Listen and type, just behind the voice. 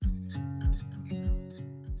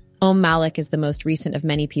Malik is the most recent of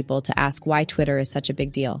many people to ask why Twitter is such a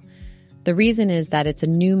big deal. The reason is that it's a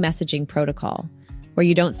new messaging protocol where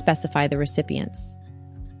you don't specify the recipients.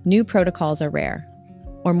 New protocols are rare,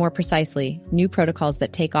 or more precisely, new protocols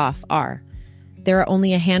that take off are. There are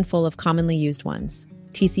only a handful of commonly used ones: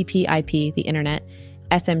 TCP/IP, the internet,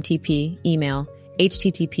 SMTP, email,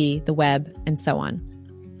 HTTP, the web, and so on.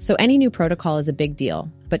 So any new protocol is a big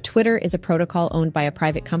deal, but Twitter is a protocol owned by a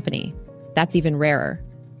private company. That's even rarer.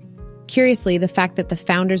 Curiously, the fact that the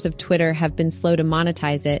founders of Twitter have been slow to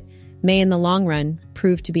monetize it may in the long run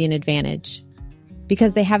prove to be an advantage,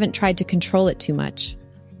 because they haven't tried to control it too much.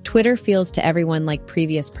 Twitter feels to everyone like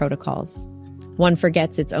previous protocols. One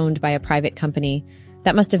forgets it's owned by a private company.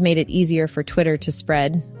 That must have made it easier for Twitter to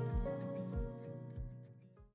spread